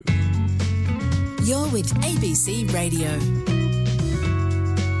You're with ABC Radio.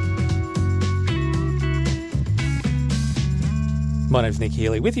 My name's Nick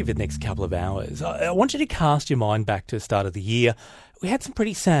Healy, with you for the next couple of hours. I want you to cast your mind back to the start of the year. We had some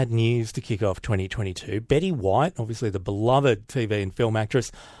pretty sad news to kick off 2022. Betty White, obviously the beloved TV and film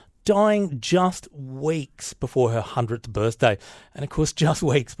actress, dying just weeks before her 100th birthday. And, of course, just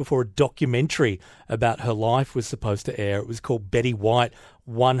weeks before a documentary about her life was supposed to air. It was called Betty White,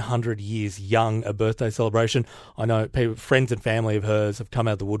 100 Years Young, a birthday celebration. I know people, friends and family of hers have come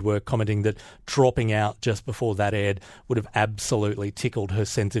out of the woodwork commenting that dropping out just before that aired would have absolutely tickled her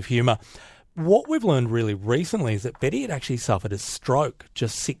sense of humour. What we've learned really recently is that Betty had actually suffered a stroke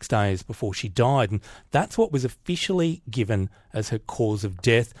just 6 days before she died, and that's what was officially given as her cause of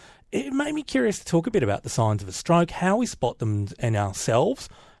death. It made me curious to talk a bit about the signs of a stroke, how we spot them in ourselves,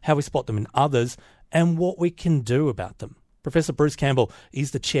 how we spot them in others, and what we can do about them. Professor Bruce Campbell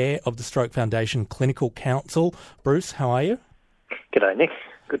is the chair of the Stroke Foundation Clinical Council. Bruce, how are you? G'day, Nick.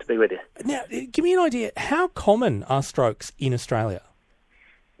 Good to be with you. Now, give me an idea, how common are strokes in Australia?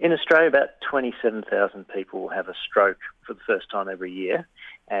 In Australia, about 27,000 people have a stroke for the first time every year,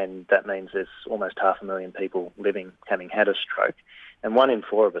 and that means there's almost 500,000 people living having had a stroke, and 1 in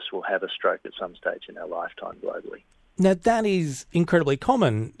 4 of us will have a stroke at some stage in our lifetime globally. Now, that is incredibly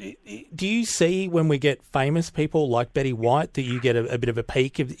common. Do you see when we get famous people like Betty White that you get a bit of a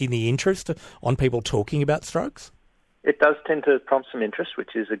peak in the interest on people talking about strokes? It does tend to prompt some interest,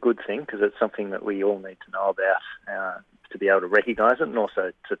 which is a good thing because it's something that we all need to know about to be able to recognise it and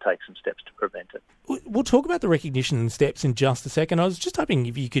also to take some steps to prevent it. We'll talk about the recognition and steps in just a second. I was just hoping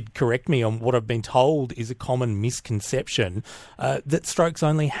if you could correct me on what I've been told is a common misconception, that strokes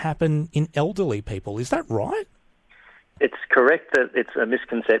only happen in elderly people. Is that right? It's correct that it's a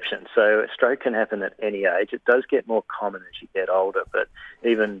misconception. So a stroke can happen at any age. It does get more common as you get older, but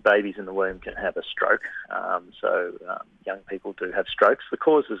even babies in the womb can have a stroke. Young people do have strokes. The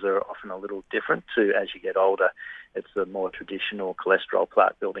causes are often a little different to as you get older. It's the more traditional cholesterol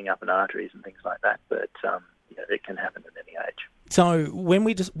plaque building up in arteries and things like that, but it can happen at any age. So when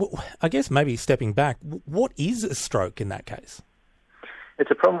I guess maybe stepping back, what is a stroke in that case? It's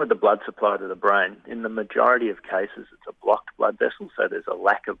a problem with the blood supply to the brain. In the majority of cases, it's a blocked blood vessel, so there's a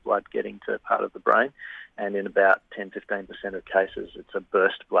lack of blood getting to part of the brain. And in about 10-15% of cases, it's a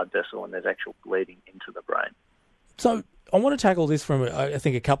burst blood vessel and there's actual bleeding into the brain. So I want to tackle this from, I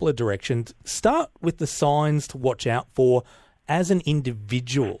think, a couple of directions. Start with the signs to watch out for as an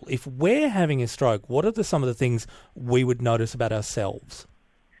individual. If we're having a stroke, what are some of the things we would notice about ourselves?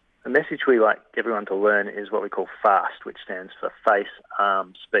 The message we like everyone to learn is what we call FAST, which stands for face,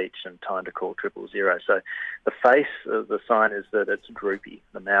 arm, speech, and time to call 000. So the face, the sign is that it's droopy.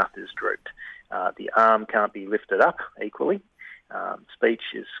 The mouth is drooped. The arm can't be lifted up equally. Speech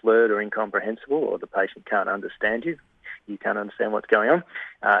is slurred or incomprehensible, or the patient can't understand you. You can't understand what's going on.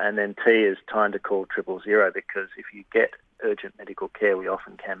 And then T is time to call 000, because if you get urgent medical care, we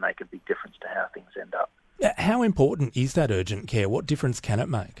often can make a big difference to how things end up. How important is that urgent care? What difference can it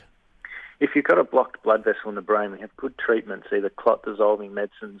make? If you've got a blocked blood vessel in the brain, we have good treatments, either clot-dissolving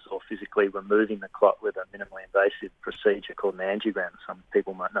medicines or physically removing the clot with a minimally invasive procedure called an angiogram, some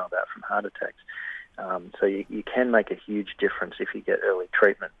people might know about from heart attacks. So you can make a huge difference if you get early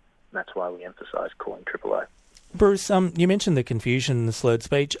treatment, and that's why we emphasise calling 000. Bruce, you mentioned the confusion, the slurred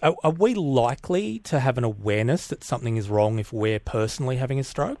speech. Are we likely to have an awareness that something is wrong if we're personally having a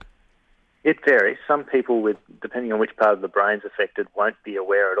stroke? It varies. Some people, depending on which part of the brain's affected, won't be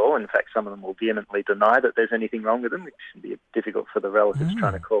aware at all. In fact, some of them will vehemently deny that there's anything wrong with them, which can be difficult for the relatives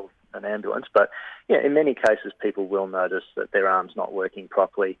trying to call an ambulance. But in many cases, people will notice that their arm's not working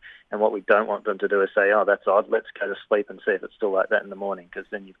properly. And what we don't want them to do is say, oh, that's odd, let's go to sleep and see if it's still like that in the morning, because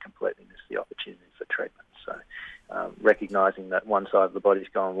then you've completely missed the opportunity for treatment. So recognising that one side of the body's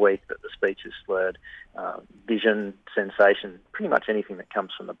gone weak, that the speech is slurred, vision, sensation, pretty much anything that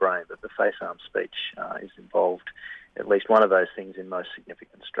comes from the brain, but the face-arm speech is involved, at least one of those things in most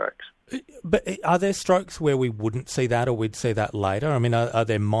significant strokes. But are there strokes where we wouldn't see that or we'd see that later? I mean, are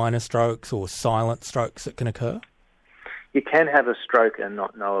there minor strokes or silent strokes that can occur? You can have a stroke and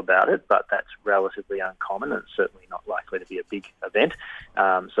not know about it, but that's relatively uncommon and certainly not likely to be a big event.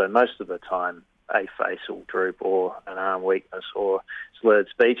 So most of the time, a face will droop or an arm weakness or slurred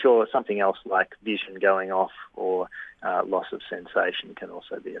speech or something else like vision going off or loss of sensation can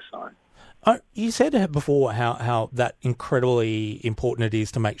also be a sign. You said before how that incredibly important it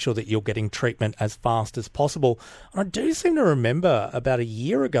is to make sure that you're getting treatment as fast as possible. I do seem to remember about a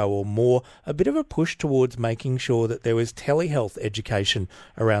year ago or more a bit of a push towards making sure that there was telehealth education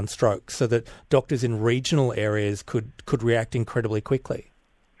around strokes so that doctors in regional areas could react incredibly quickly.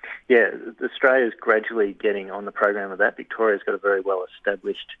 Yeah, Australia's gradually getting on the program of that. Victoria's got a very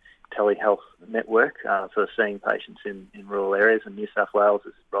well-established telehealth network for seeing patients in rural areas, and New South Wales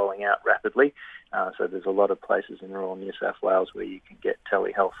is rolling out rapidly. So there's a lot of places in rural New South Wales where you can get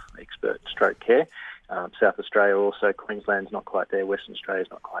telehealth expert stroke care. South Australia also, Queensland's not quite there, Western Australia's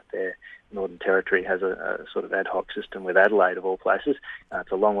not quite there. Northern Territory has a sort of ad hoc system with Adelaide, of all places.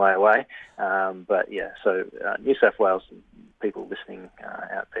 It's a long way away. So New South Wales people listening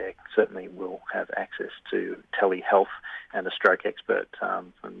out there certainly will have access to telehealth and a stroke expert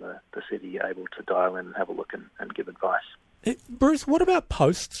from the city able to dial in and have a look and give advice. Bruce, what about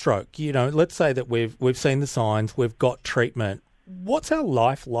post-stroke? You know, let's say that we've seen the signs, we've got treatment. What's our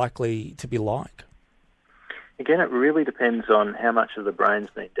life likely to be like? Again, it really depends on how much of the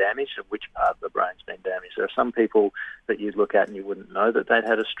brain's been damaged and which part of the brain's been damaged. There are some people that you'd look at and you wouldn't know that they'd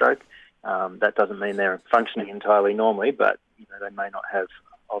had a stroke. That doesn't mean they're functioning entirely normally, but they may not have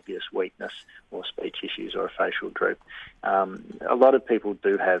obvious weakness or speech issues or a facial droop. A lot of people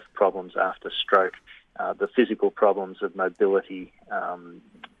do have problems after stroke. The physical problems of mobility,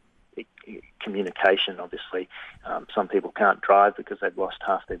 communication, obviously. Some people can't drive because they've lost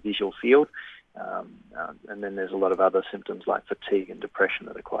half their visual field. And then there's a lot of other symptoms like fatigue and depression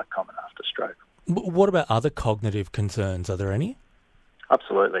that are quite common after stroke. What about other cognitive concerns? Are there any?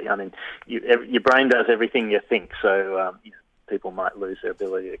 Absolutely. I mean, your brain does everything you think. So people might lose their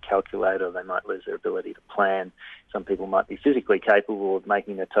ability to calculate, or they might lose their ability to plan. Some people might be physically capable of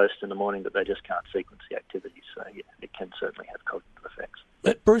making their toast in the morning, but they just can't sequence the activities. So it can certainly have cognitive effects.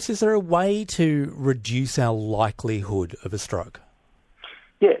 But Bruce, is there a way to reduce our likelihood of a stroke?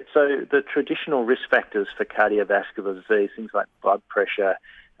 Yeah, so the traditional risk factors for cardiovascular disease, things like blood pressure,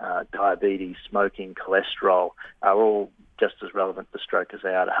 diabetes, smoking, cholesterol, are all just as relevant for stroke as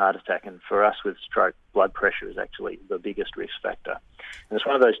they are to heart attack. And for us with stroke, blood pressure is actually the biggest risk factor. And it's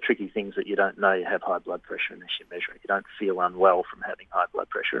one of those tricky things that you don't know you have high blood pressure unless you measure it. You don't feel unwell from having high blood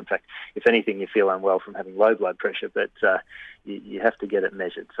pressure. In fact, if anything, you feel unwell from having low blood pressure, but you have to get it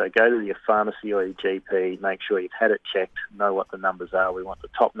measured. So go to your pharmacy or your GP, make sure you've had it checked, know what the numbers are. We want the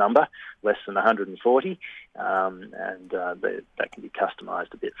top number, less than 140, that can be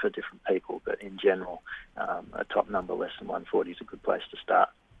customised a bit for different people, but in general, a top number less than 140 is a good place to start.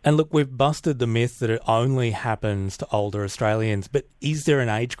 And look, we've busted the myth that it only happens to older Australians, but is there an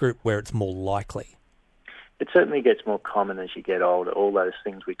age group where it's more likely? It certainly gets more common as you get older. All those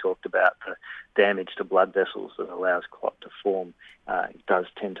things we talked about, the damage to blood vessels that allows clot to form, does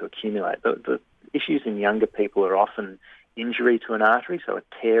tend to accumulate. The issues in younger people are often injury to an artery, so a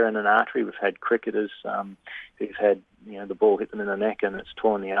tear in an artery. We've had cricketers who've had the ball hit them in the neck and it's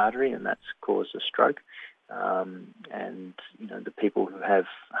torn the artery, and that's caused a stroke. And the people who have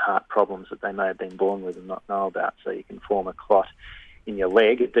heart problems that they may have been born with and not know about, so you can form a clot in your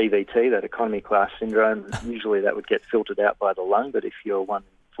leg, a DVT, that economy class syndrome. Usually that would get filtered out by the lung, but if you're 1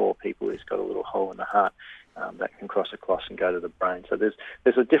 in 4 people who's got a little hole in the heart, that can cross across and go to the brain. So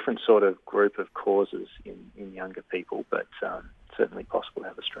there's a different sort of group of causes in younger people, but certainly possible to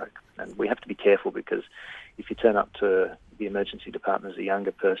have a stroke. And we have to be careful, because if you turn up to the emergency department as a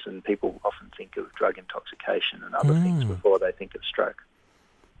younger person, people often think of drug intoxication and other things before they think of stroke.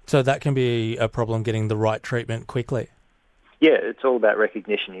 So that can be a problem, getting the right treatment quickly. Yeah, it's all about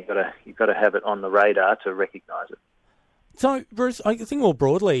recognition. You've got to have it on the radar to recognise it. So, Bruce, I think more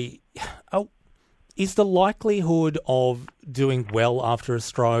broadly, is the likelihood of doing well after a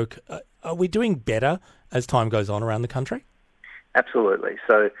stroke, are we doing better as time goes on around the country? Absolutely.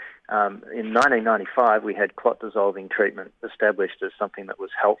 So in 1995, we had clot-dissolving treatment established as something that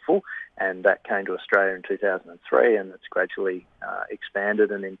was helpful, and that came to Australia in 2003, and it's gradually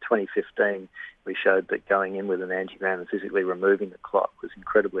expanded. And in 2015, we showed that going in with an angiogram and physically removing the clot was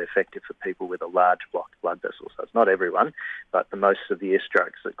incredibly effective for people with a large blocked blood vessel. So it's not everyone, but the most severe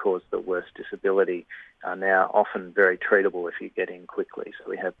strokes that cause the worst disability are now often very treatable if you get in quickly. So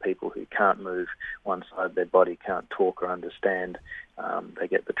we have people who can't move one side of their body, can't talk or understand. They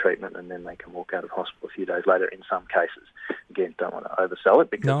get the treatment and then they can walk out of hospital a few days later in some cases. Again, don't want to oversell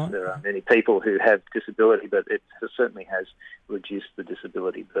it, because there are many people who have disability, but it certainly has reduced the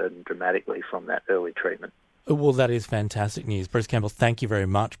disability burden dramatically from that early treatment. Well, that is fantastic news. Bruce Campbell, thank you very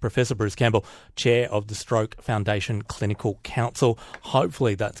much. Professor Bruce Campbell, Chair of the Stroke Foundation Clinical Council.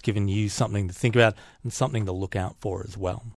 Hopefully that's given you something to think about and something to look out for as well.